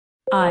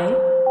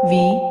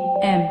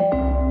I-V-M.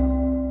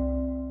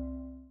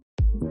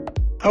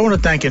 I want to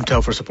thank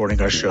Intel for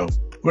supporting our show.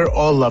 We're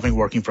all loving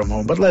working from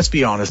home, but let's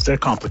be honest, there are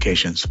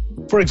complications.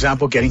 For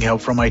example, getting help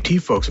from IT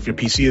folks if your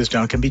PC is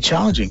down can be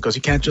challenging because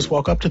you can't just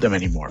walk up to them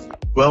anymore.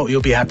 Well,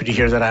 you'll be happy to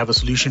hear that I have a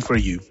solution for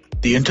you,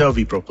 the Intel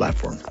vPro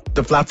platform.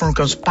 The platform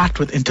comes packed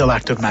with Intel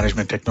Active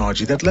Management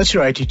technology that lets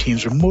your IT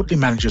teams remotely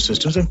manage your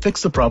systems and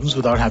fix the problems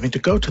without having to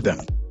go to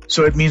them.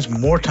 So it means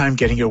more time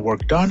getting your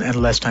work done and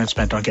less time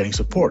spent on getting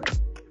support.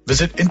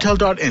 Visit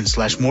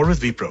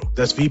intel.in/morewithvpro,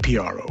 that's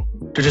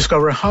VPRO, to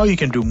discover how you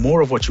can do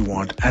more of what you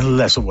want and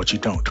less of what you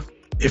don't.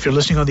 If you're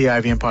listening on the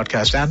IVM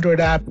Podcast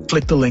Android app,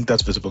 click the link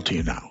that's visible to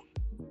you now.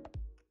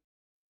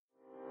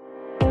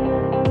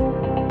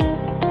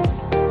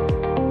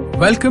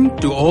 Welcome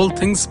to All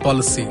Things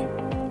Policy,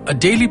 a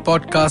daily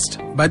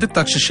podcast by the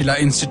Takshashila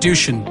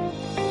Institution.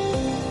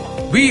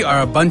 We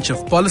are a bunch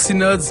of policy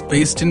nerds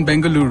based in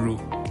Bengaluru,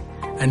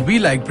 and we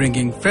like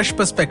bringing fresh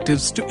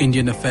perspectives to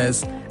Indian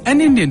affairs and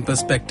Indian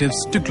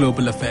perspectives to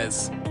global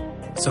affairs.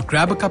 So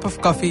grab a cup of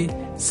coffee,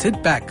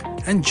 sit back,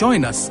 and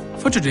join us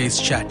for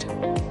today's chat.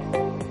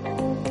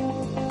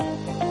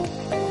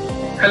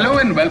 Hello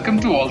and welcome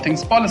to All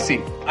Things Policy.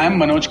 I'm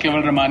Manoj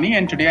Kewalramani,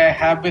 and today I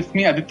have with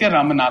me Aditya,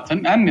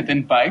 Ramanathan and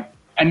Nitin Pai,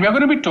 and we're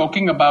going to be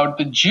talking about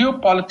the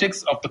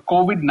geopolitics of the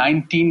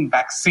COVID-19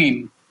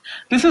 vaccine.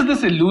 This is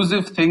this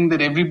elusive thing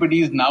that everybody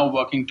is now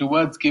working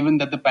towards, given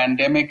that the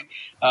pandemic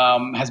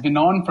has been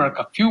on for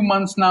a few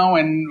months now,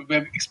 and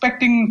we're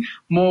expecting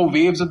more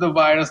waves of the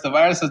virus. The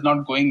virus is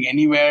not going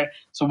anywhere.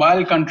 So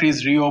while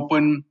countries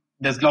reopen,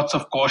 there's lots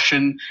of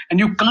caution, and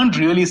you can't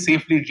really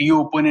safely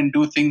reopen and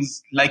do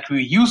things like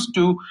we used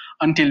to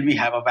until we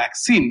have a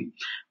vaccine.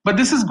 But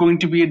this is going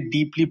to be a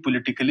deeply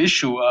political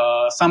issue.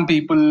 Some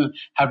people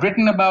have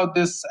written about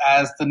this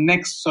as the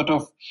next sort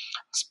of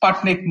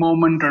Sputnik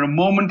moment, or a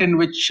moment in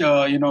which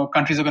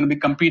countries are going to be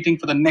competing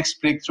for the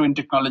next breakthrough in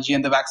technology,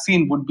 and the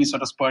vaccine would be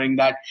sort of spurring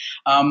that.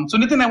 So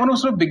Nitin, I want to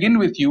sort of begin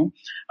with you.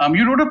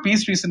 You wrote a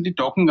piece recently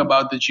talking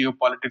about the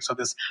geopolitics of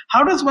this.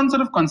 How does one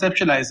sort of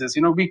conceptualize this?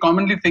 We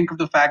commonly think of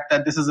the fact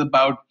that this is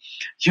about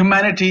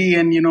humanity,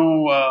 and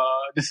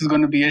this is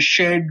going to be a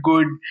shared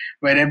good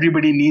where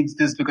everybody needs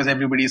this because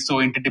everybody is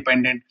so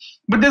interdependent.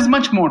 But there's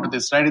much more to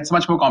this, right? It's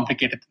much more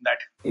complicated than that.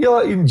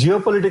 Yeah, in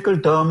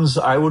geopolitical terms,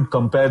 I would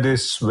compare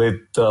this with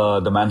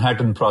the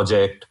Manhattan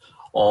Project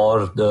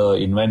or the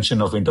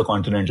invention of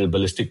intercontinental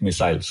ballistic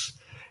missiles,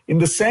 in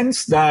the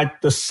sense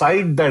that the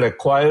side that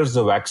acquires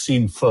the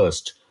vaccine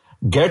first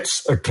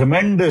gets a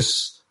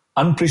tremendous,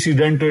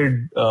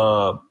 unprecedented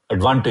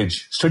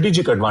advantage,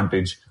 strategic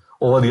advantage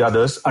over the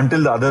others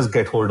until the others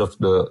get hold of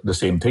the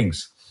same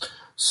things.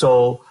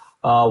 So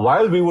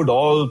while we would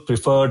all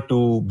prefer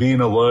to be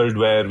in a world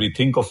where we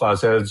think of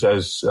ourselves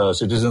as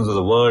citizens of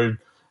the world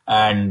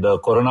and the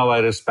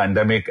coronavirus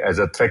pandemic as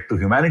a threat to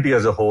humanity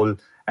as a whole,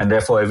 and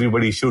therefore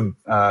everybody should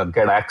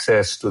get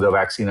access to the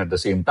vaccine at the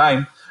same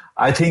time,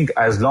 I think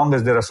as long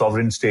as there are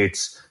sovereign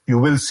states, you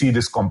will see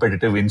this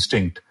competitive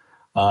instinct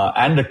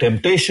and the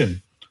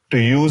temptation to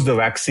use the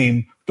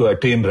vaccine to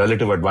attain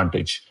relative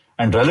advantage.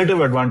 And relative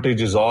advantage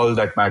is all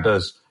that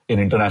matters in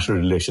international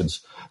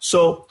relations.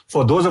 So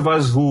for those of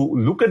us who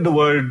look at the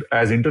world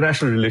as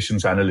international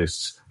relations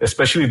analysts,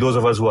 especially those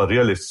of us who are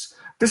realists,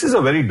 this is a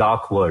very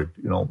dark world.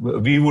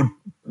 We would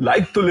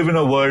like to live in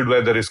a world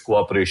where there is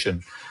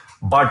cooperation,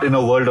 but in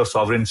a world of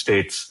sovereign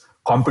states,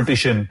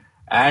 competition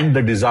and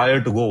the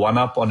desire to go one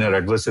up on your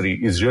adversary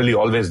is really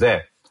always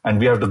there, and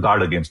we have to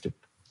guard against it.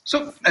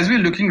 So as we're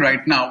looking right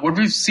now, what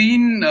we've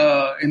seen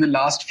in the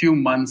last few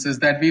months is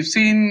that we've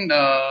seen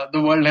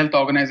the World Health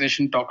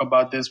Organization talk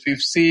about this. We've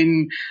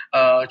seen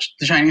the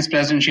Chinese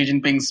President Xi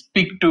Jinping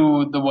speak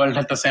to the World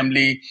Health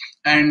Assembly.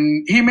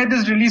 And he made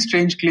this really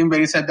strange claim where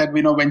he said that,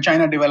 when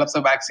China develops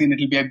a vaccine,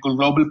 it'll be a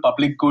global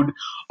public good.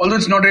 Although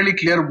it's not really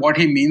clear what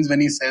he means when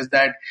he says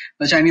that.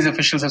 The Chinese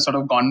officials have sort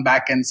of gone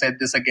back and said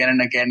this again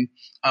and again.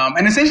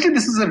 And essentially,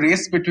 this is a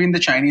race between the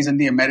Chinese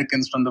and the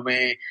Americans from the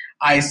way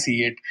I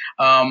see it.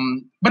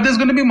 But there's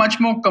going to be much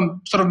more,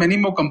 many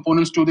more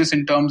components to this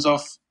in terms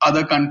of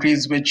other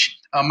countries which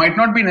might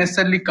not be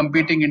necessarily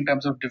competing in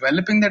terms of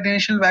developing that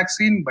initial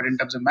vaccine, but in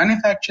terms of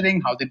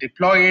manufacturing, how they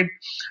deploy it.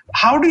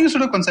 How do you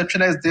sort of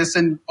conceptualize this?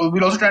 And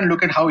we'll also try and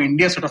look at how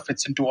India sort of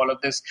fits into all of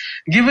this,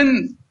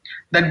 given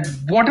that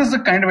what is the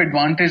kind of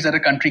advantage that a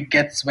country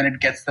gets when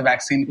it gets the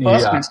vaccine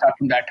first? We'll start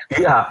from that.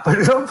 Yeah,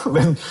 but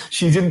when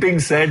Xi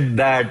Jinping said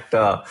that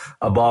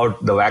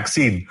about the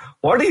vaccine,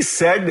 what he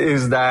said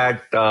is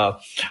that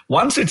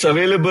once it's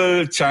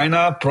available,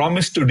 China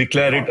promised to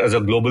declare it as a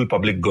global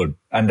public good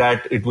and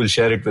that it will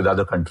share it with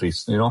other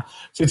countries. So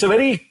it's a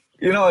very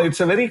it's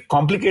a very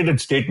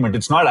complicated statement.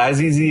 It's not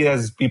as easy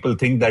as people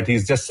think that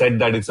he's just said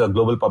that it's a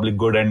global public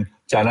good and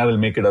China will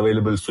make it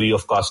available free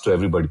of cost to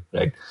everybody,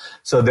 right?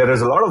 So there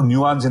is a lot of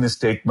nuance in his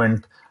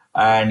statement,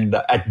 and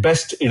at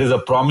best it is a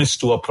promise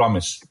to a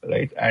promise,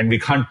 right? And we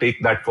can't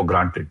take that for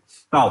granted.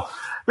 Now,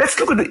 let's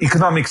look at the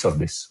economics of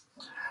this.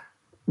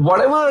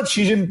 Whatever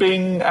Xi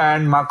Jinping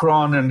and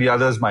Macron and the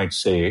others might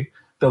say,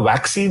 the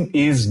vaccine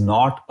is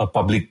not a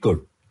public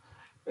good.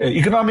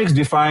 Economics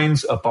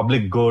defines a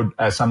public good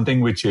as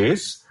something which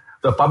is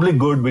the public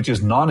good which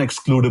is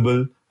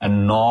non-excludable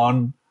and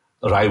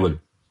non-rival.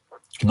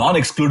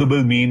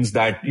 Non-excludable means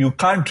that you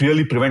can't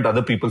really prevent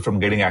other people from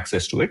getting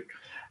access to it.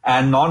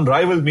 And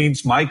non-rival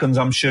means my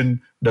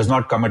consumption does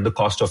not come at the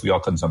cost of your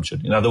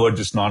consumption. In other words,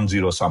 it's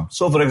non-zero sum.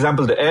 So, for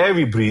example, the air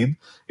we breathe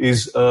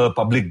is a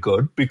public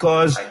good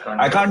because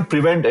I can't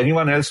prevent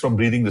anyone else from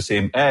breathing the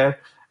same air.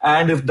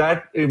 And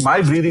if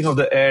my breathing of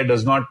the air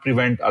does not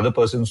prevent other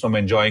persons from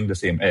enjoying the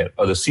same air,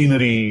 or the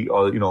scenery,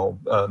 or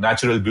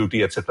natural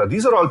beauty, etc.,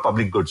 these are all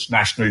public goods.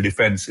 National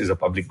defense is a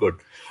public good,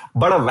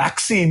 but a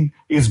vaccine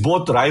is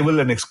both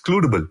rival and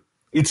excludable.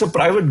 It's a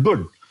private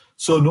good.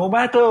 So no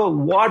matter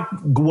what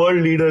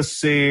world leaders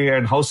say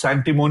and how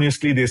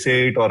sanctimoniously they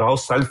say it, or how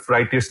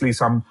self-righteously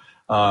some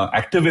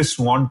activists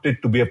want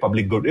it to be a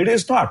public good, it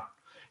is not.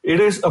 It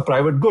is a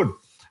private good,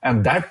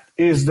 and that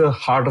is the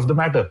heart of the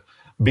matter.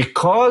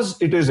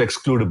 Because it is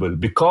excludable,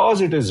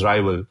 because it is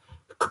rival,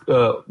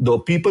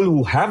 the people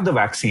who have the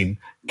vaccine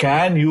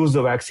can use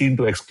the vaccine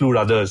to exclude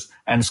others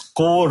and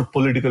score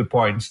political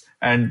points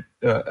and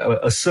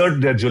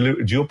assert their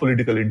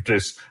geopolitical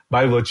interests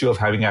by virtue of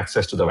having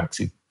access to the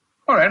vaccine.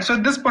 All right. So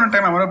at this point in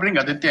time, I want to bring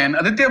Aditya in.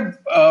 Aditya,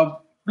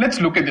 let's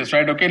look at this,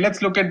 right? Okay,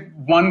 let's look at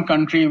one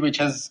country which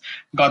has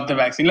got the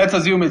vaccine. Let's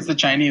assume it's the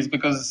Chinese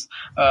because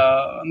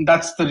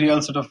that's the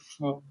real sort of,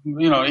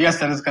 yes,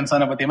 there is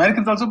concern about the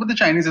Americans also, but the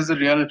Chinese is a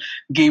real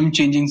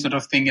game-changing sort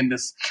of thing in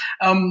this.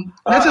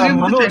 Let's assume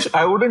Manoj,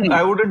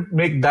 I wouldn't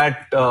make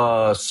that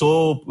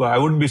I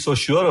wouldn't be so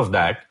sure of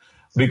that.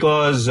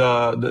 Because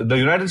the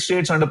United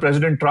States under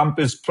President Trump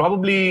is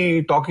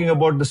probably talking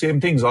about the same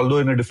things, although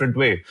in a different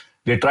way.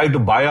 They tried to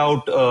buy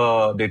out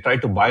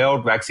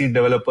vaccine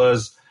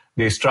developers.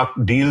 They struck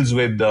deals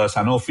with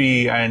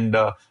Sanofi, and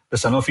the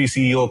Sanofi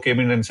CEO came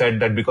in and said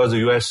that because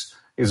the US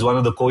is one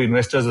of the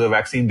co-investors of the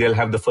vaccine, they'll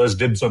have the first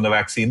dibs on the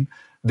vaccine,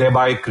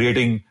 thereby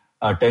creating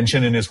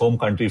tension in his home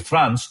country,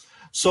 France.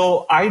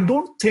 So I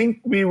don't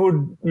think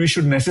we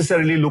should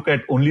necessarily look at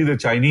only the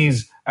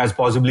Chinese as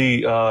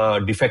possibly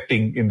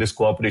defecting in this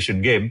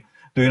cooperation game.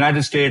 The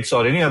United States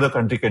or any other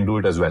country can do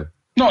it as well.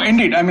 No,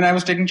 indeed. I mean, I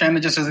was taking China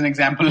just as an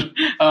example,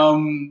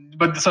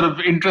 but the sort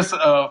of interests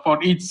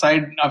for each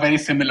side are very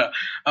similar.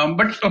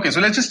 But okay, so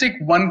let's just take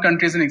one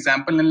country as an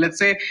example, and let's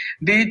say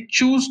they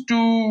choose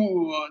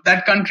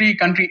that country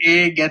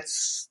A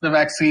gets the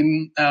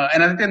vaccine,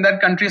 and I think that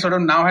country sort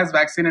of now has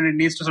vaccine and it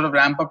needs to sort of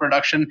ramp up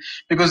production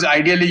because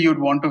ideally you'd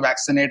want to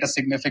vaccinate a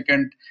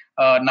significant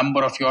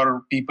number of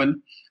your people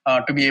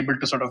to be able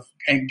to sort of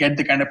get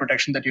the kind of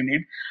protection that you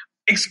need.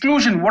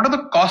 Exclusion, what are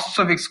the costs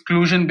of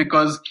exclusion?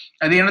 Because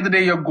at the end of the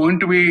day, you're going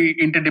to be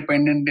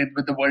interdependent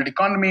with the world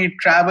economy.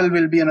 Travel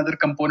will be another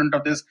component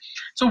of this.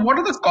 So what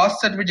are the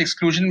costs at which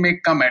exclusion may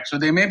come at? So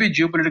there may be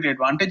geopolitical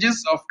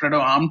advantages of trying to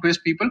harm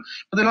twist people,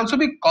 but there'll also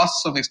be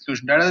costs of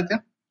exclusion. Right,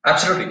 Aditya?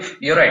 Absolutely.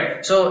 You're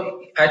right.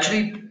 So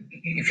actually,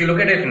 if you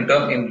look at it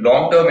in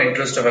long-term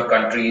interest of a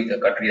country, the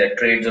country that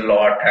trades a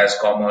lot, has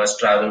commerce,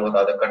 travel with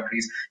other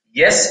countries,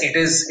 yes, it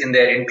is in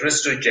their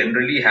interest to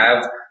generally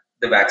have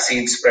the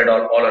vaccine spread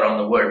out all around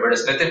the world. But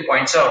as Nitin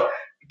points out,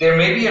 there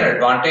may be an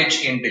advantage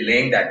in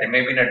delaying that. There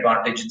may be an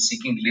advantage in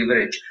seeking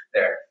leverage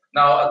there.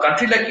 Now, a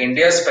country like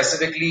India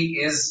specifically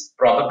is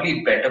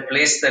probably better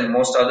placed than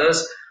most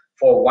others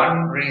for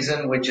one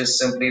reason, which is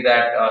simply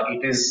that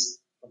it is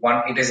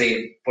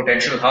a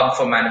potential hub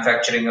for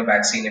manufacturing a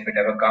vaccine if it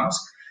ever comes.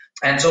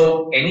 And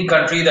so any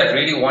country that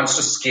really wants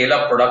to scale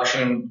up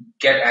production,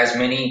 get as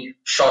many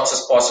shots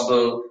as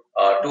possible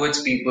to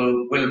its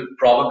people will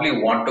probably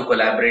want to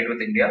collaborate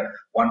with India.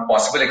 One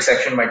possible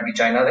exception might be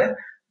China there.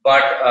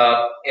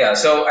 But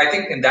so I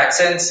think in that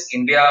sense,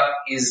 India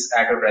is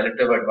at a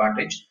relative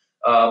advantage.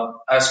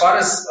 As far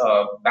as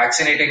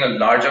vaccinating a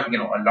large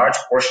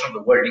portion of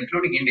the world,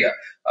 including India,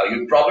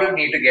 you'd probably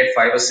need to get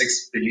 5 or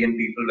 6 billion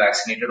people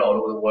vaccinated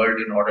all over the world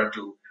in order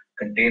to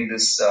contain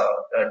this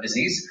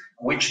disease,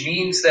 which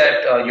means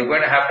that you're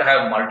going to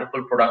have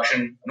multiple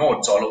production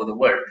nodes all over the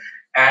world.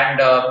 And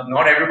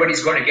not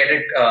everybody's going to get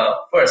it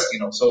first,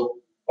 So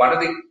one of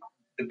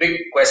the big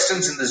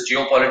questions in this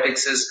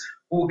geopolitics is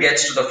who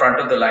gets to the front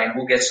of the line,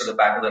 who gets to the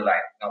back of the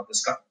line. Now,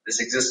 this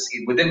exists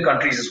within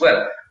countries as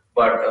well.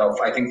 But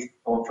I think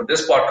for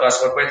this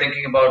podcast, what we're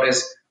thinking about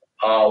is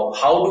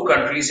how do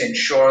countries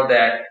ensure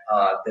that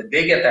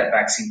they get that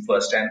vaccine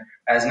first? And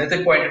as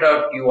Nitin pointed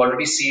out, you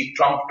already see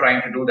Trump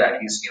trying to do that.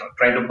 He's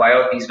trying to buy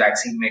out these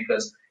vaccine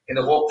makers in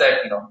the hope that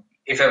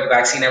if a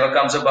vaccine ever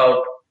comes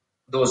about,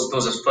 those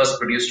are first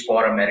produced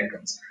for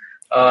Americans.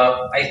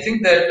 I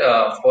think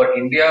that for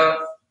India,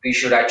 we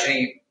should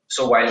actually.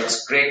 So while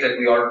it's great that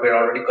we're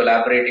already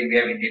collaborating, we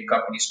have Indian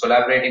companies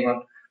collaborating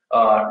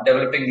on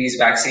developing these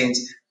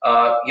vaccines.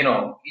 You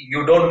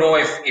don't know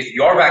if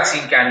your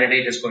vaccine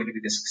candidate is going to be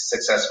the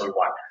successful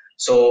one.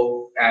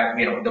 So,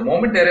 the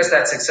moment there is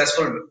that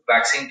successful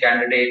vaccine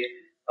candidate,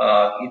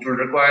 it will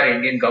require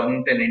Indian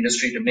government and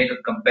industry to make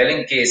a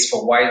compelling case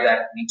for why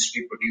that needs to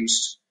be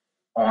produced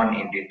on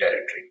Indian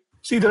territory.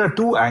 See, there are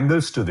two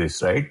angles to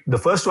this, right? The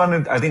first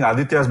one, I think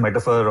Aditya's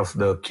metaphor of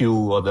the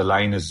queue or the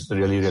line is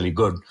really, really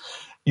good.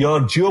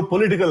 Your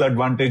geopolitical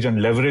advantage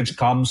and leverage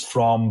comes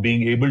from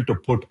being able to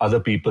put other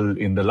people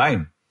in the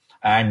line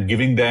and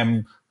giving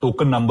them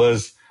token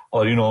numbers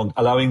or,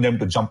 allowing them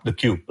to jump the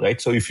queue, right?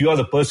 So if you are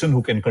the person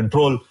who can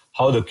control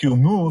how the queue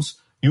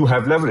moves, you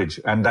have leverage.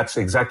 And that's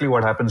exactly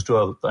what happens to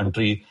a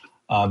country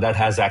that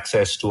has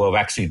access to a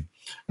vaccine.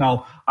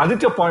 Now,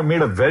 Aditya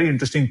made a very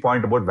interesting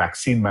point about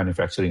vaccine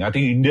manufacturing. I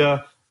think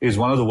India is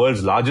one of the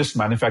world's largest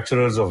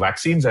manufacturers of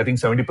vaccines. I think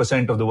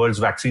 70% of the world's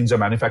vaccines are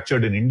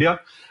manufactured in India.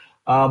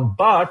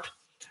 But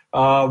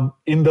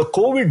in the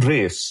COVID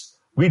race,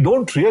 we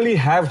don't really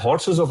have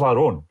horses of our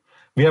own.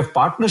 We have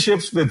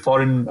partnerships with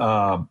foreign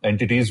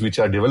entities which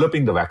are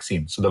developing the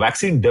vaccine. So the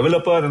vaccine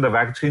developer and the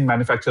vaccine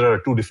manufacturer are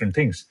two different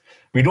things.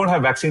 We don't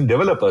have vaccine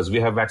developers. We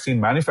have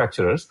vaccine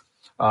manufacturers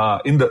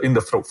in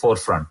the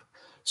forefront.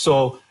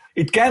 So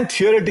it can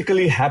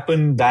theoretically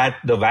happen that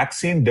the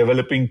vaccine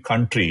developing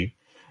country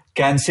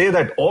can say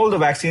that all the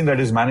vaccine that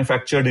is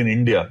manufactured in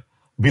India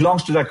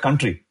belongs to that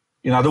country.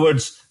 In other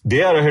words,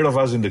 they are ahead of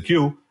us in the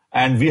queue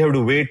and we have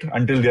to wait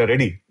until they are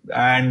ready.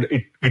 And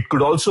it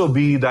could also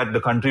be that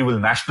the country will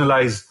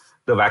nationalize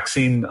the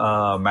vaccine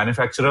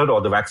manufacturer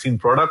or the vaccine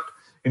product,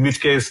 in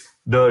which case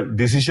the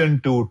decision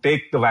to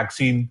take the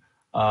vaccine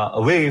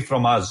away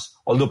from us,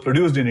 although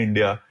produced in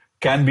India,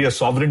 can be a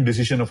sovereign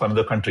decision of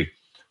another country.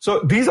 So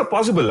these are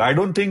possible. I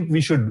don't think we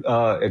should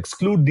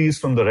exclude these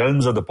from the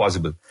realms of the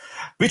possible,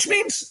 which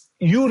means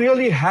you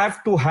really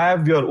have to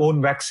have your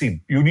own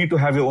vaccine. You need to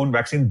have your own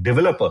vaccine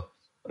developer,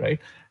 right?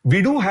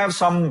 We do have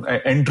some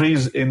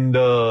entries in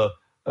the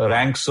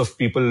ranks of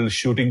people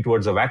shooting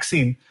towards a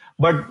vaccine,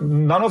 but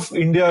none of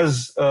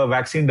India's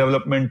vaccine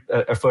development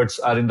efforts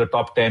are in the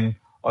top 10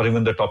 or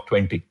even the top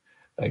 20,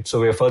 right? So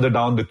we're further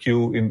down the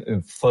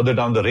queue, further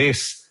down the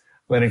race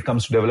when it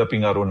comes to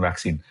developing our own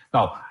vaccine.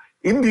 Now,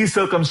 in these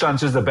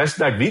circumstances, the best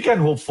that we can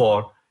hope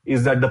for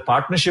is that the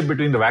partnership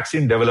between the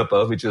vaccine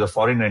developer, which is a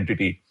foreign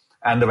entity,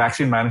 and the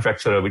vaccine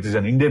manufacturer, which is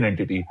an Indian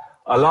entity,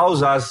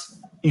 allows us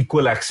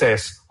equal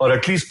access or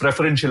at least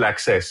preferential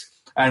access,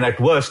 and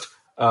at worst,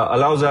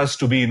 allows us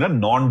to be in a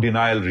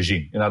non-denial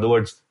regime. In other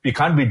words, we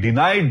can't be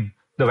denied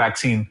the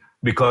vaccine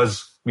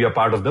because we are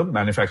part of the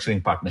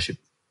manufacturing partnership.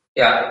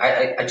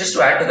 Yeah, I just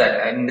to add to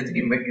that, and Nitin,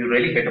 you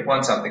really hit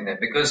upon something there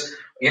because,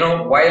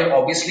 while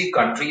obviously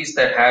countries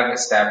that have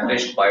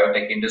established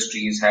biotech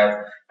industries have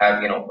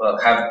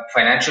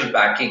financial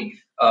backing,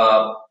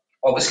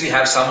 obviously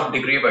have some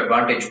degree of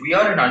advantage. We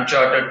are in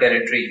uncharted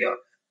territory here,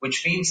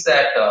 which means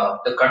that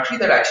the country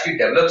that actually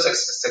develops a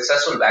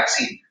successful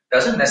vaccine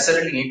doesn't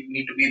necessarily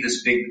need to be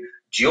this big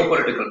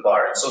geopolitical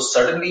power. So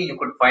suddenly you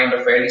could find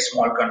a fairly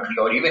small country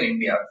or even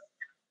India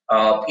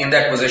in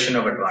that position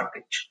of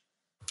advantage.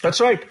 That's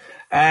right.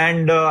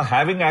 And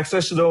having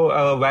access to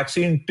the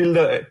vaccine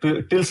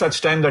till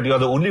such time that you are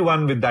the only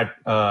one with that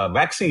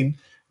vaccine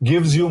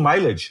gives you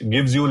mileage,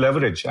 gives you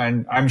leverage.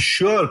 And I'm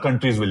sure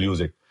countries will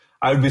use it.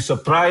 I would be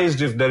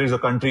surprised if there is a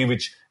country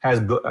which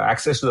has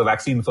access to the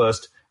vaccine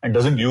first and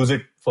doesn't use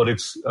it for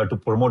to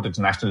promote its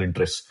national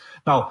interests.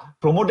 Now,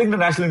 promoting the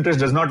national interest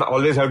does not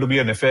always have to be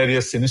a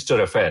nefarious,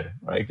 sinister affair,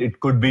 right? It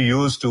could be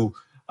used to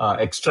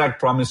extract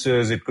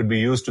promises. It could be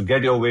used to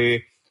get your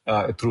way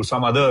through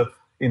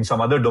in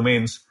some other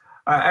domains.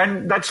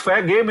 And that's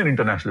fair game in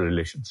international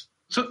relations.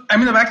 So,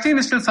 the vaccine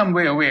is still some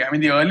way away.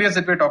 The earliest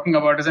that we're talking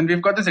about is, and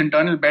we've got this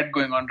internal bet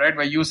going on, right?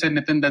 Where you said,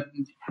 Nitin, that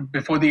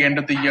before the end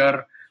of the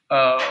year,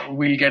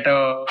 we'll get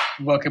a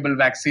workable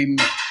vaccine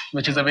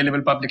which is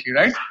available publicly,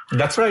 right?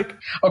 That's right.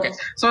 Okay.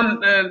 So,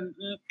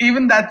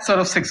 even that's sort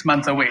of 6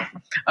 months away.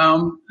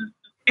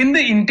 In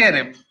the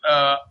interim,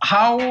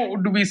 how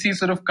do we see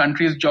sort of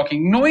countries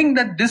jockeying, knowing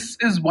that this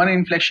is one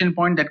inflection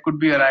point that could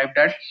be arrived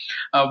at,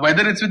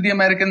 whether it's with the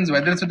Americans,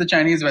 whether it's with the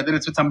Chinese, whether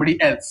it's with somebody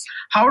else?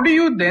 How do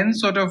you then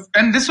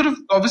and this sort of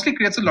obviously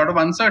creates a lot of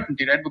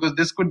uncertainty, right? Because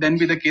this could then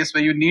be the case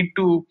where you need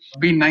to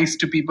be nice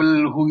to people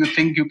who you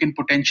think you can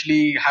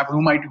potentially have,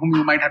 whom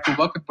you might have to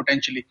work with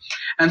potentially.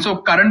 And so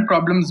current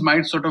problems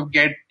might sort of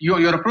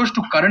your approach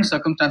to current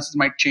circumstances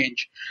might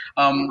change.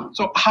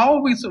 So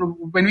how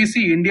when we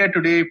see India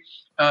today,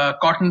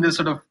 caught in this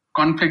sort of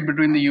conflict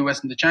between the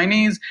US and the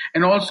Chinese,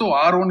 and also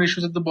our own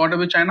issues at the border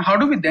with China, how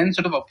do we then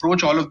sort of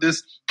approach all of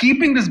this,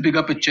 keeping this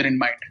bigger picture in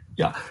mind?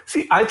 Yeah.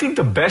 See, I think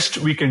the best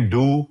we can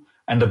do,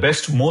 and the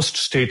best most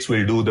states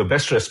will do, the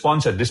best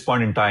response at this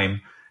point in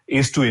time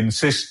is to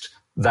insist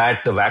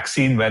that the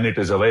vaccine, when it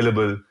is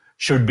available,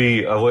 should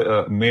be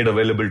made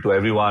available to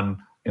everyone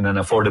in an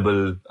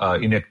affordable,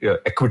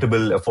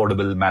 equitable,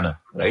 affordable manner,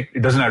 right?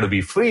 It doesn't have to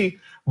be free,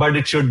 but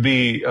it should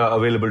be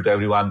available to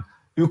everyone.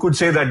 You could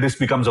say that this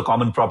becomes a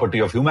common property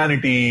of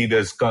humanity.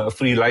 There's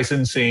free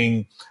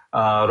licensing,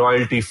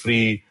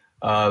 royalty-free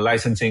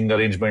licensing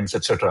arrangements,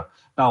 etc.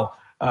 Now,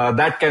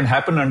 that can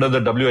happen under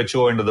the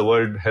WHO, under the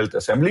World Health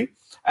Assembly.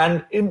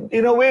 And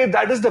in a way,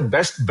 that is the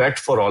best bet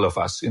for all of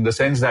us, in the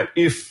sense that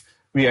if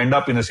we end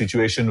up in a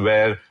situation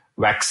where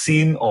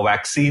vaccine or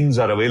vaccines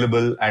are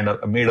available and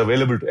are made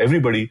available to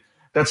everybody,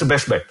 that's the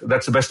best bet.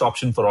 That's the best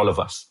option for all of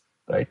us.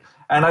 right?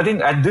 And I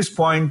think at this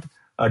point,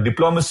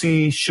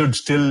 diplomacy should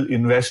still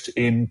invest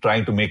in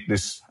trying to make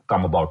this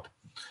come about.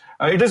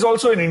 It is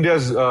also in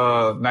India's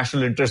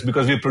national interest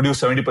because we produce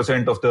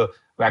 70% of the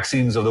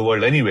vaccines of the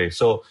world anyway.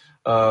 So,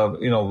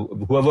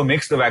 whoever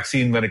makes the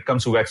vaccine, when it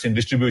comes to vaccine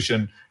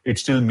distribution, it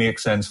still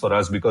makes sense for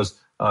us because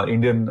the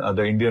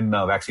Indian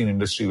vaccine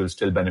industry will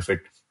still benefit.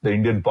 The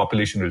Indian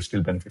population will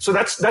still benefit. So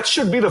that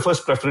should be the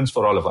first preference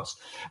for all of us.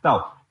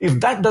 Now,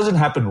 if that doesn't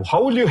happen,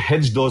 how will you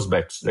hedge those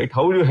bets, right?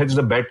 How will you hedge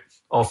the bet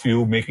of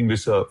you making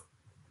this a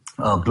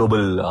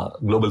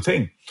global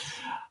thing?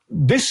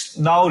 This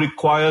now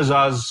requires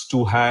us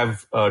to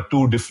have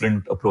two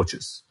different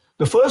approaches.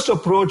 The first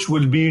approach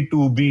will be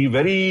to be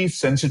very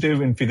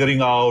sensitive in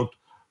figuring out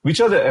which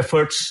are the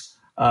efforts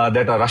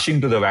that are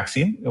rushing to the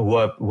vaccine, who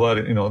are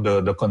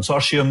the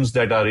consortiums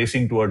that are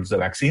racing towards the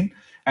vaccine,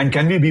 and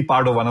can we be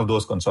part of one of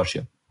those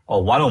consortia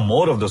or one or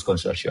more of those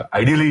consortia?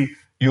 Ideally,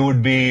 you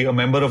would be a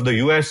member of the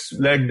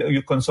US-led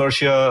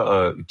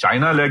consortia,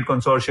 China-led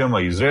consortium,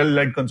 or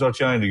Israel-led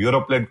consortia, and the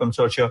Europe-led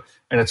consortia,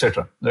 and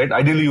etc. Right?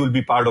 Ideally, you will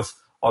be part of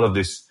all of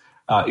this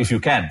if you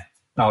can.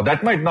 Now,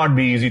 that might not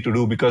be easy to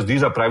do because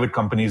these are private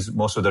companies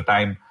most of the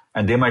time,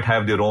 and they might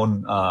have their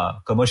own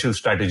commercial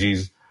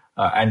strategies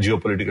and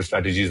geopolitical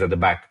strategies at the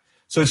back.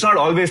 So it's not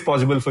always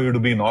possible for you to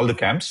be in all the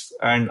camps,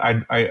 and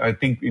I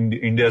think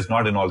India is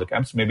not in all the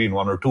camps, maybe in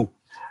one or two.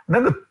 And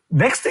then the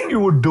next thing you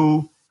would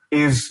do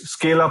is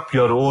scale up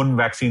your own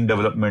vaccine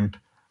development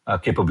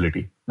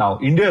capability. Now,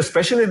 India is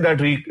special in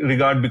that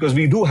regard because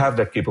we do have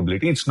that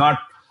capability. It's not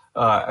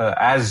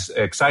as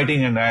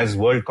exciting and as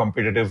world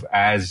competitive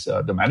as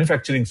the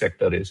manufacturing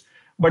sector is,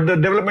 but the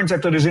development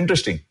sector is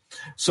interesting.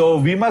 So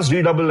we must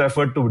redouble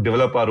effort to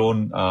develop our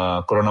own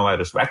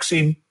coronavirus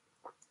vaccine,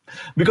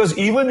 because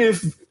even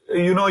if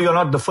you're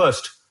not the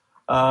first,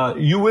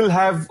 you will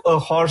have a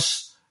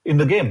horse in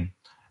the game.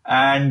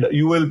 And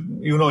you will,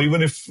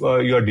 even if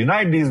you're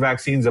denied these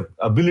vaccines, the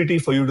ability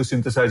for you to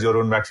synthesize your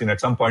own vaccine at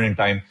some point in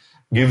time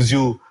gives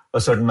you a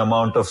certain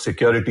amount of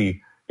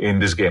security in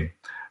this game.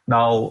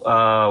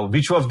 Now,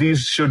 which of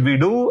these should we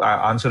do?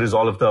 Answer is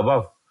all of the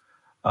above.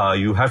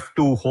 You have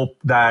to hope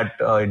that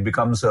it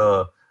becomes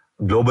a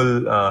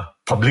global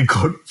public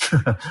good,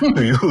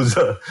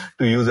 to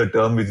use a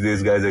term which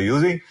these guys are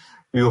using.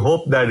 You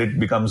hope that it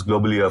becomes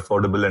globally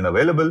affordable and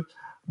available,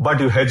 but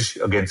you hedge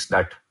against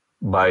that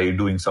by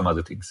doing some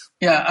other things.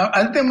 Yeah,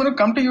 Aditya, I'm going to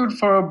come to you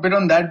for a bit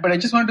on that, but I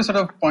just wanted to sort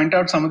of point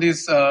out some of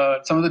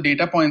the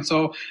data points.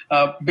 So,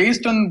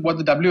 based on what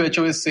the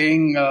WHO is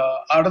saying,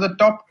 out of the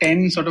top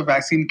 10 sort of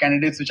vaccine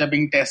candidates which are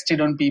being tested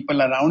on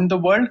people around the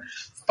world,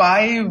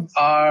 5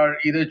 are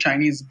either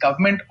Chinese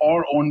government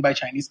or owned by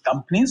Chinese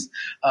companies,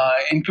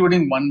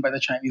 including one by the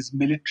Chinese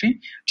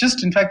military.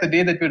 Just in fact, the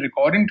day that we're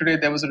recording today,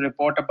 there was a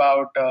report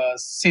about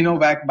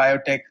Sinovac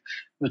Biotech,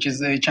 which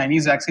is a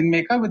Chinese vaccine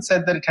maker, which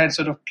said that it had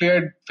sort of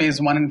cleared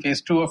phase 1 and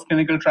phase 2 of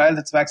clinical trials,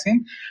 its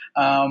vaccine,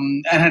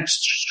 and had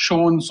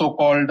shown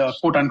so-called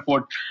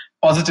quote-unquote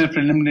positive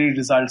preliminary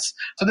results.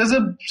 So there's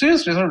a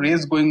serious sort of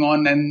race going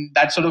on, and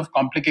that sort of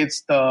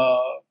complicates the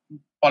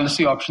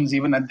policy options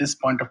even at this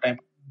point of time.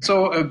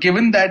 So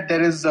given that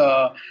there is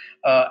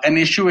an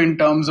issue in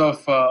terms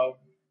of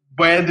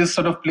where this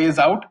sort of plays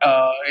out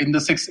in the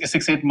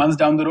 6-8 months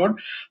down the road,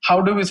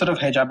 how do we sort of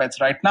hedge our bets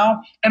right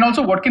now? And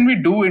also, what can we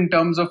do in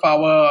terms of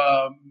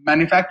our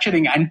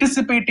manufacturing,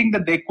 anticipating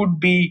that there could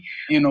be,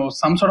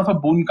 some sort of a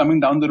boon coming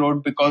down the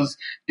road because,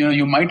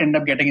 you might end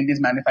up getting in these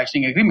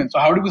manufacturing agreements. So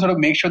how do we sort of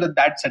make sure that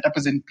that setup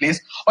is in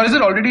place, or is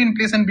it already in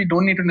place and we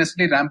don't need to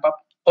necessarily ramp up?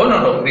 Oh,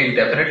 no, we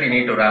definitely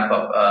need to ramp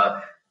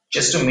up.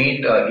 Just to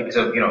meet,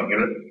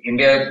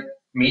 India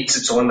meets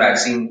its own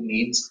vaccine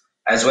needs,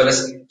 as well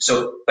as,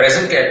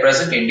 at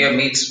present, India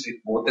meets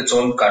both its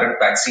own current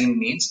vaccine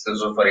needs,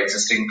 those are for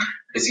existing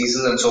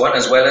diseases and so on,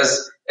 as well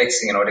as, it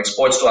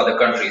exports to other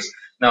countries.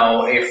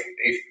 Now, if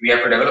we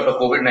have to develop a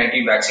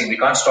COVID-19 vaccine, we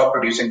can't stop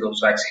producing those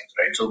vaccines,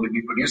 right? So we'll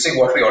be producing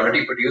what we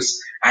already produce,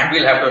 and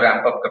we'll have to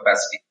ramp up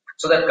capacity.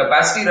 So that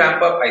capacity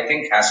ramp up, I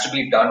think, has to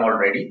be done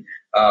already.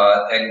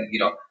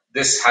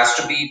 This has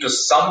to be, to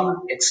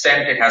some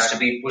extent, it has to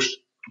be pushed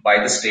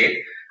by the state,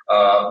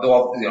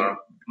 though,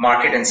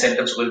 market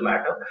incentives will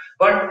matter.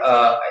 But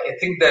I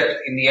think that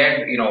in the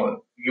end,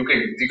 you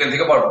can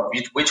think about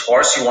which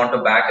horse you want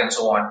to back and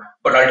so on.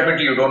 But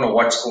ultimately, you don't know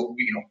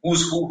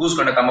who's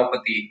going to come up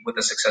with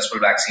a successful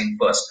vaccine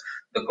first.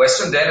 The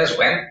question then is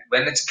when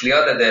it's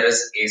clear that there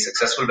is a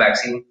successful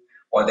vaccine,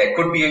 or there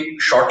could be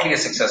shortly a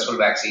successful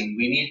vaccine,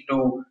 we need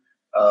to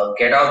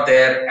get out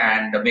there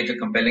and make a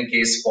compelling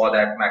case for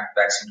that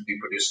vaccine to be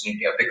produced in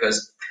India.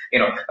 Because,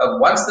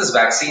 once this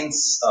vaccine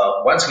is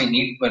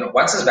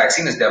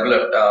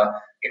developed, a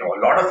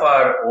lot of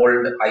our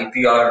old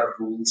IPR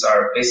rules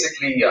are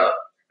basically,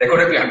 they're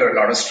going to be under a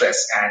lot of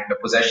stress, and the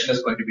possession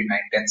is going to be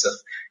 9/10 of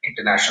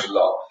international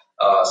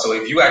law. So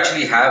if you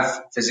actually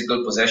have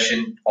physical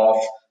possession of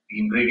the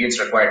ingredients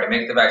required to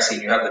make the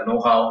vaccine, you have the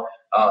know-how,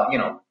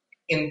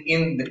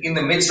 in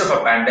the midst of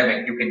a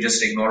pandemic, you can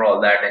just ignore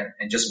all that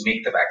and just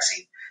make the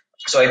vaccine.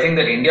 So I think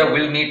that India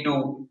will need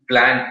to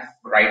plan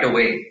right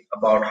away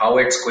about how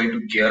it's going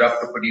to gear up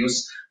to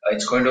produce.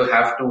 It's going to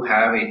have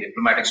a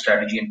diplomatic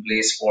strategy in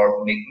place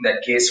for making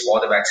that case for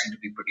the vaccine to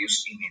be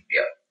produced in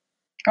India.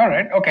 All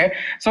right. Okay.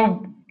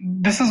 So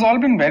this has all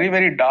been very,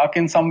 very dark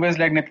in some ways,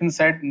 like Nitin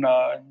said.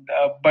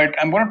 But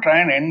I'm going to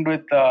try and end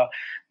with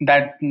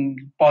that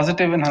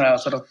positive and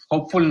sort of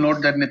hopeful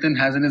note that Nitin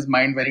has in his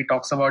mind, where he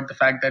talks about the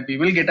fact that we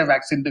will get a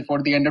vaccine before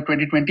the end of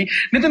 2020.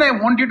 Nitin, I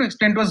want you to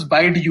explain to us,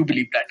 why do you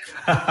believe that?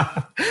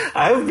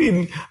 I've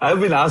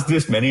been asked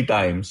this many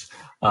times.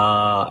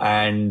 Because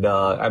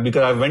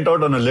I went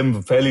out on a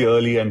limb fairly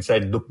early and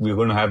said, look, we're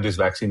going to have this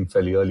vaccine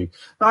fairly early.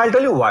 Now, I'll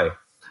tell you why.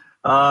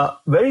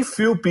 Very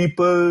few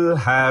people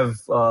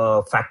have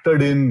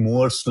factored in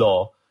Moore's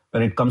law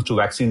when it comes to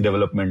vaccine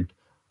development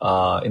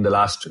in the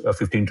last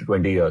 15 to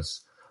 20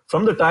 years.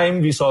 From the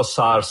time we saw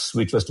SARS,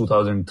 which was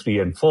 2003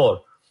 and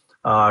 4,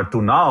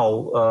 to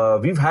now,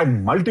 we've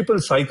had multiple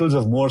cycles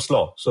of Moore's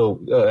law.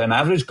 So an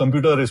average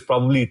computer is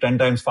probably 10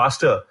 times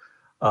faster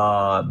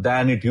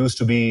than it used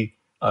to be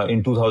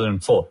in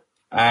 2004.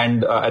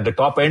 And at the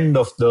top end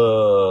of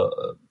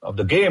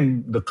the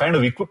game, the kind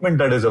of equipment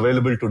that is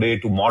available today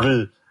to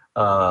model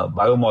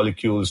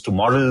biomolecules, to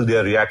model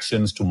their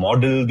reactions, to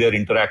model their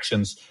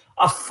interactions,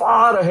 are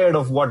far ahead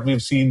of what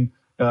we've seen,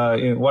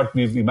 what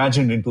we've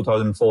imagined in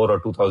 2004 or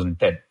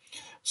 2010.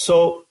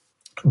 So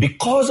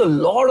because a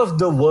lot of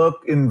the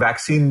work in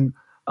vaccine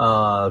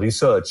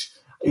research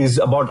is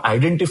about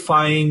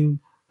identifying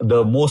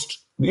the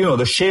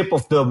the shape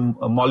of the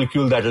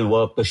molecule that will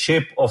work, the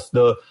shape of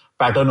the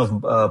pattern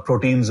of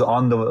proteins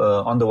on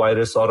the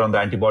virus or on the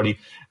antibody.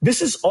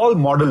 This is all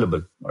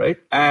modelable, right?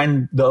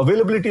 And the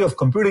availability of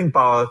computing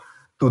power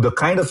to the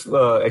kind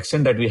of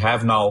extent that we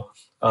have now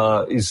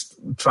is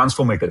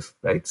transformative,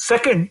 right?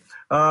 Second,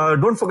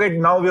 don't forget,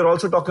 now we are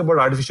also talking about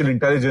artificial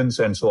intelligence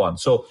and so on.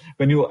 So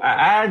when you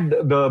add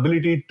the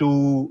ability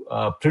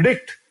to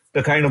predict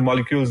the kind of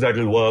molecules that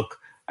will work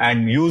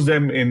and use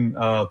them in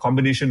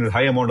combination with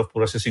high amount of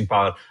processing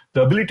power,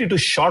 the ability to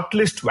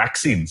shortlist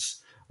vaccines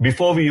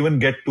before we even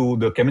get to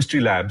the chemistry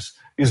labs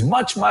is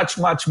much, much,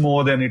 much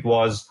more than it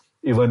was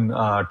even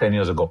 10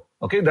 years ago.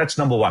 Okay, that's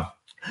number one.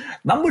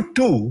 Number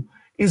two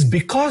is,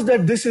 because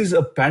that this is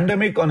a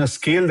pandemic on a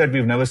scale that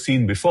we've never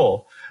seen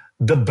before,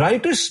 the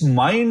brightest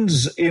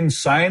minds in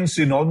science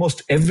in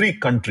almost every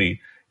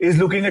country is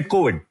looking at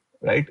COVID,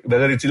 right?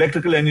 Whether it's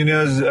electrical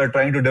engineers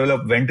trying to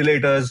develop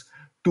ventilators,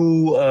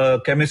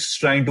 to chemists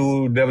trying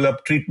to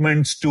develop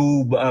treatments,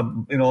 to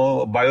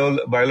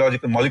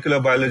biological molecular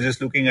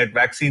biologists looking at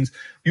vaccines.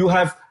 You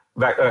have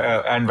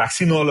and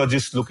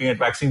vaccinologists looking at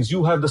vaccines.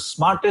 You have the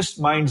smartest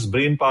minds,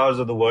 brain powers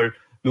of the world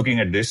looking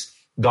at this.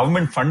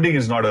 Government funding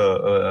is not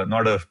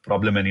a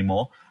problem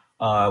anymore.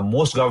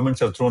 Most governments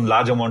have thrown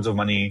large amounts of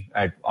money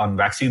on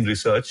vaccine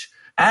research,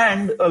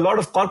 and a lot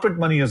of corporate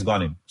money has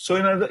gone in. So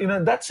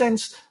in that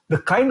sense, the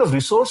kind of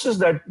resources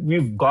that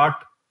we've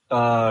got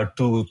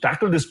to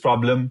tackle this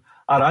problem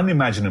are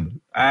unimaginable.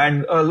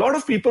 And a lot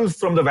of people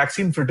from the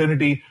vaccine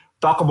fraternity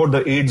talk about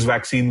the AIDS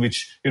vaccine,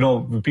 which,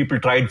 people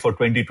tried for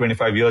 20,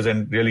 25 years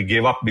and really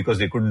gave up because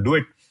they couldn't do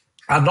it.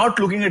 I'm not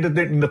looking at it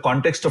in the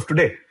context of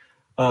today.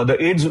 The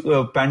AIDS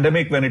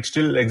pandemic, when it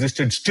still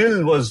existed,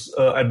 still was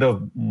at the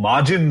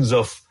margins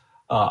of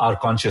our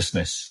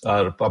consciousness,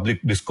 our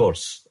public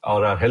discourse,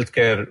 or our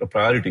healthcare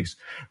priorities.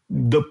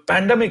 The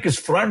pandemic is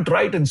front,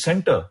 right, and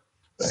center,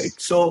 right?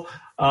 So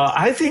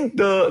I think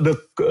the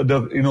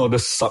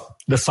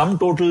sum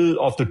total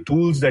of the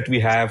tools that we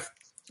have,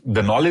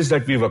 the knowledge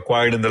that we've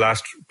acquired in the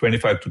last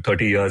 25 to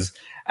 30 years,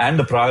 and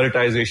the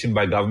prioritization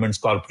by governments,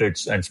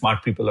 corporates, and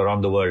smart people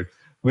around the world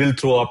will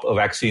throw up a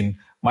vaccine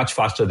much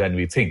faster than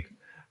we think.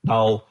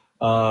 Now,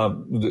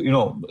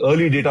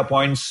 early data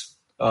points,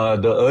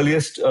 the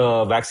earliest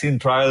vaccine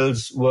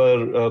trials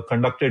were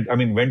conducted,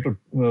 went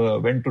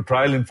to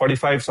trial in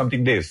 45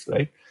 something days,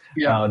 right?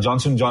 Yeah.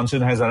 Johnson &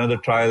 Johnson has another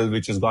trial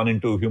which has gone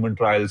into human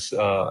trials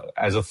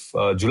as of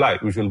July,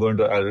 which will go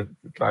into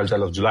trials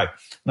as of July.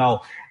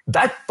 Now,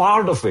 that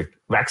part of it,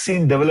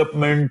 vaccine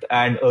development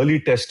and early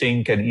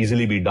testing, can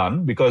easily be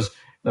done because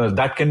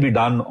that can be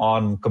done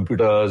on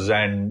computers,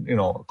 and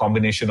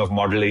combination of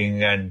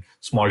modeling and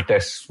small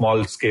tests,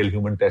 small scale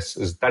human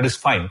tests, that is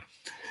fine.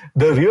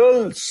 The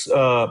real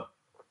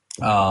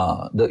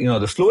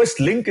the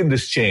slowest link in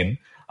this chain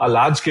are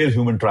large scale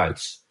human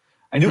trials.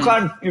 And you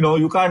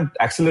can't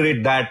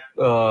accelerate that,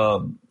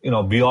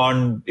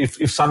 beyond,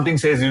 if something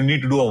says you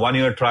need to do a 1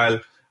 year trial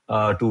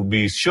to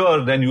be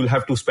sure, then you'll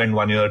have to spend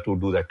 1 year to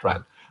do that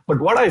trial. But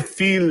what I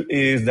feel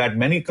is that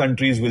many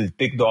countries will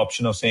take the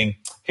option of saying,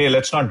 hey,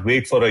 let's not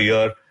wait for a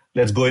year.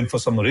 Let's go in for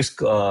some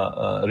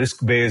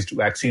risk-based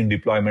vaccine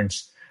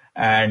deployments.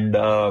 And,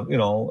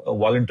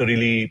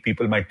 voluntarily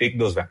people might take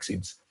those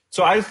vaccines.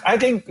 So I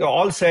think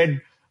all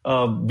said,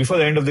 before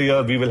the end of the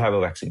year, we will have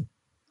a vaccine.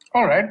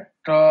 All right.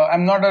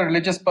 I'm not a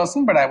religious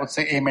person, but I would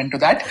say amen to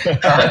that.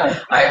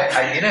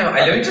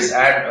 Let me just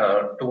add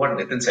to what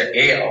Nitin said.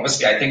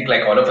 Obviously, I think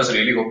like all of us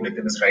really hope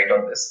Nitin is right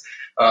on this.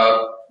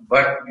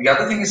 But the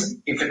other thing is,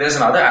 if there's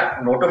another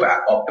note of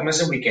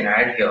optimism we can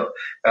add here,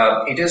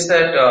 it is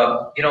that,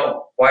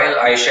 while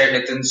I share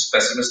Nitin's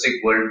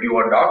pessimistic worldview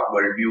or dark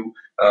worldview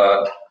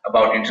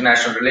about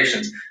international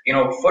relations,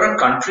 for a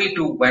country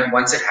to,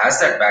 once it has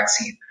that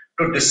vaccine,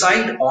 to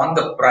decide on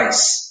the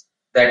price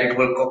that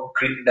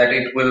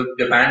it will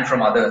demand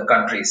from other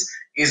countries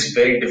is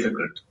very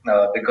difficult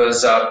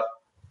because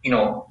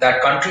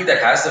that country that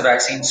has the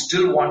vaccine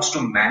still wants to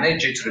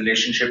manage its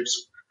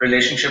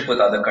relationship with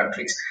other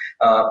countries.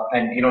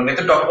 And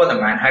Nitin talked about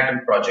the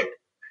Manhattan Project.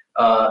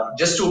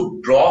 Just to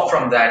draw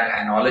from that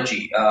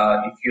analogy,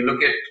 if you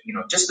look at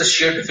just the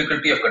sheer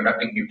difficulty of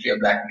conducting nuclear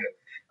blackmail,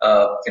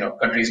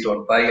 countries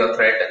don't buy your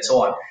threat and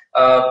so on.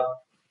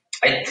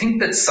 I think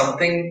that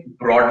something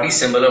broadly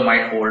similar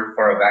might hold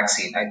for a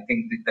vaccine. I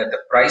think that the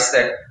price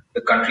that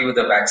the country with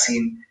the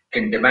vaccine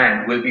can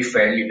demand will be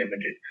fairly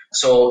limited.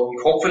 So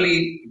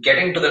hopefully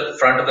getting to the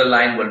front of the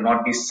line will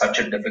not be such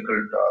a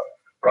difficult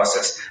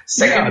process.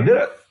 Second,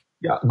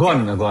 go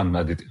on,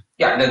 Aditya.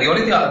 Yeah, no, the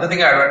only other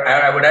thing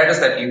I would add is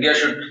that India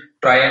should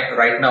try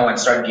right now and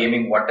start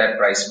gaming what that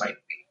price might be.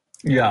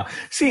 Yeah.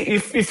 See,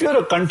 if you're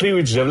a country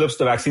which develops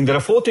the vaccine, there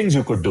are 4 things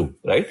you could do,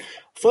 right?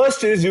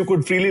 First is you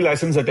could freely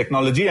license the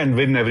technology and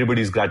win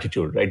everybody's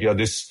gratitude, right? You're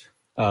this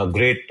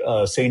great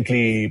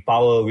saintly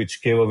power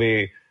which gave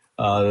away,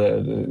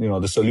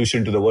 the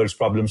solution to the world's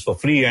problems for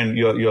free, and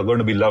you're going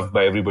to be loved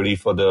by everybody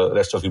for the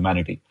rest of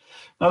humanity.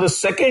 Now, the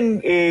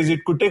second is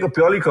it could take a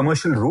purely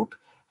commercial route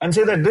and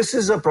say that this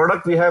is a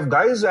product we have,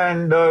 guys,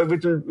 and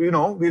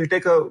we'll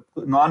take a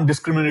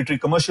non-discriminatory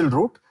commercial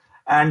route.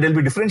 And there'll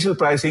be differential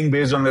pricing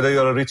based on whether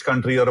you're a rich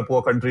country or a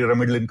poor country or a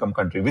middle-income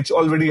country, which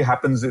already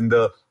happens in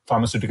the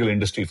pharmaceutical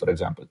industry, for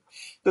example.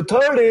 The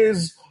third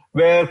is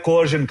where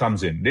coercion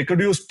comes in. They could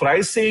use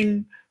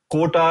pricing,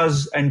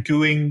 quotas, and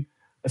queuing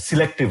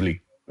selectively,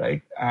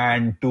 right?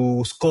 And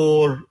to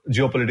score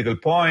geopolitical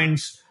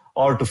points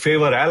or to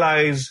favor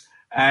allies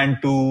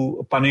and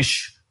to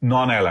punish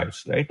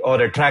non-allies, right? Or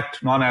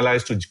attract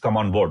non-allies to come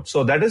on board.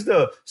 So that is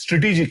the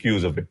strategic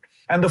use of it.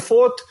 And the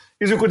fourth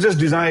is you could just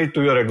deny it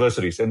to your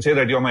adversaries and say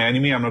that you're my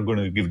enemy, I'm not going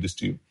to give this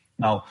to you.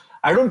 Now,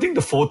 I don't think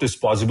the fourth is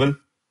possible.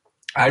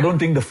 I don't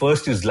think the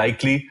first is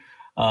likely.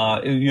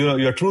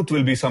 Your truth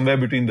will be somewhere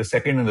between the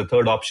second and the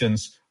third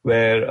options,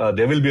 where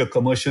there will be a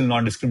commercial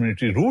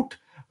non-discriminatory route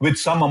with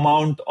some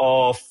amount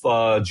of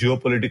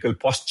geopolitical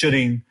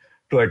posturing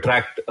to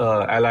attract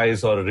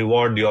allies or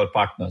reward your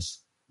partners.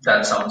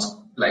 That sounds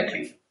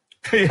likely.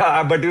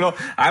 Yeah, but when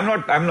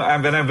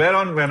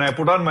I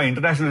put on my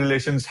international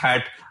relations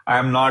hat,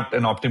 I'm not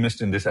an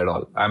optimist in this at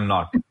all. I'm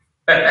not.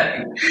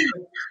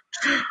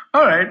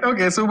 All right.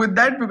 Okay. So with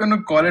that, we're going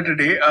to call it a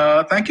day.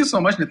 Thank you so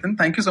much, Nitin.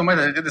 Thank you so much,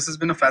 Aditya. This has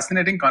been a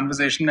fascinating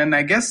conversation. And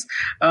I guess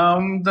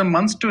the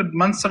months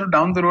sort of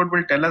down the road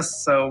will tell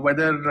us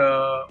whether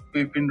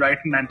we've been right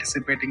in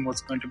anticipating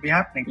what's going to be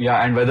happening.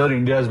 Yeah. And whether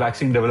India's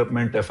vaccine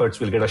development efforts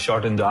will get a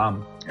shot in the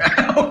arm.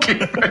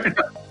 Okay.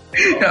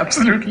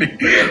 Absolutely.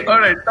 All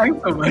right.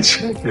 Thanks so much.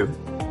 Thank you.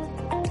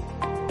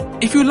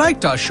 If you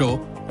liked our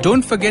show,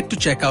 don't forget to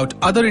check out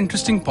other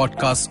interesting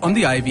podcasts on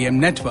the IVM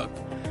network.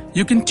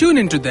 You can tune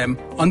into them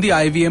on the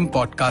IVM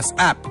Podcast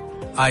app,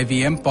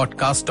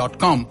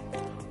 ivmpodcast.com,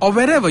 or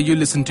wherever you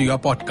listen to your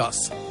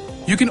podcasts.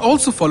 You can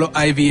also follow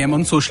IVM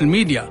on social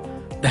media.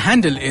 The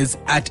handle is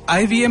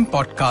 @IVM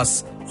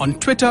Podcasts on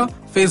Twitter,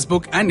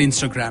 Facebook, and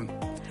Instagram.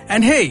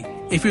 And hey,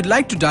 if you'd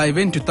like to dive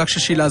into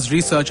Takshashila's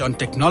research on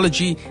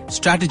technology,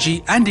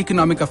 strategy, and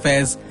economic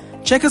affairs,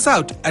 check us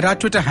out at our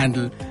Twitter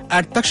handle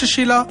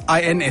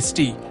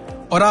 @TakshashilaINST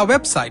or our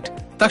website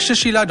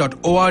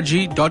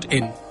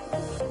takshashila.org.in.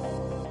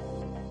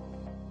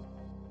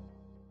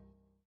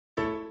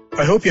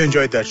 I hope you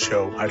enjoyed that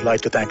show. I'd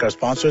like to thank our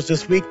sponsors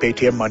this week,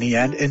 Paytm Money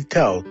and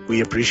Intel.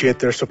 We appreciate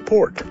their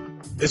support.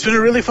 It's been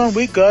a really fun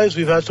week, guys.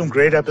 We've had some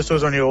great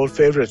episodes on your old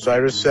favorites.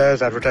 Cyrus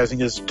Says,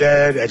 Advertising is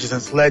Dead, Edges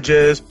and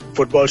Sledges,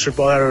 Football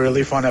Shitball had a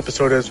really fun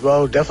episode as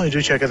well. Definitely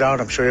do check it out.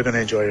 I'm sure you're going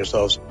to enjoy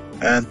yourselves.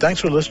 And thanks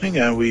for listening,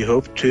 and we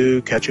hope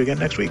to catch you again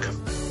next week.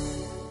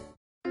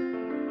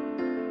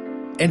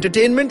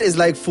 Entertainment is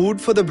like food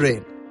for the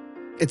brain.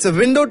 It's a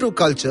window to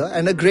culture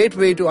and a great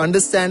way to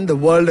understand the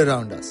world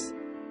around us.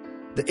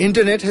 The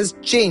internet has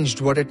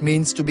changed what it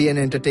means to be an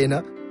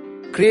entertainer,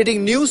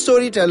 creating new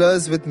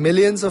storytellers with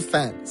millions of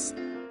fans.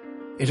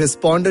 It has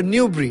spawned a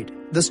new breed,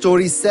 the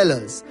story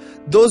sellers,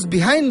 those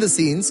behind the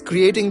scenes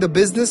creating the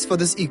business for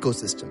this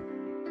ecosystem.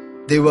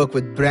 They work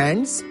with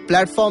brands,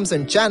 platforms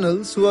and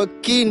channels who are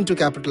keen to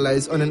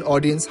capitalize on an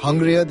audience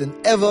hungrier than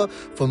ever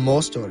for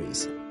more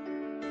stories.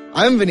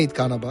 I'm Vineet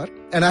Kanabar,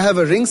 and I have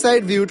a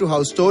ringside view to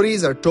how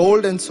stories are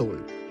told and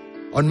sold.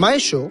 On my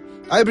show,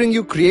 I bring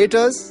you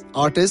creators,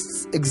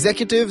 artists,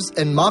 executives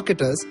and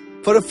marketers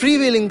for a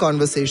freewheeling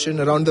conversation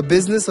around the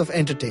business of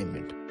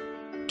entertainment.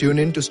 Tune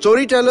in to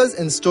Storytellers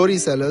and Story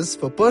Sellers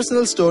for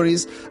personal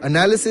stories,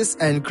 analysis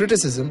and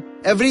criticism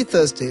every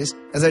Thursdays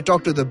as I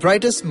talk to the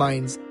brightest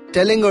minds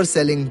telling or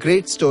selling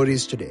great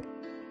stories today.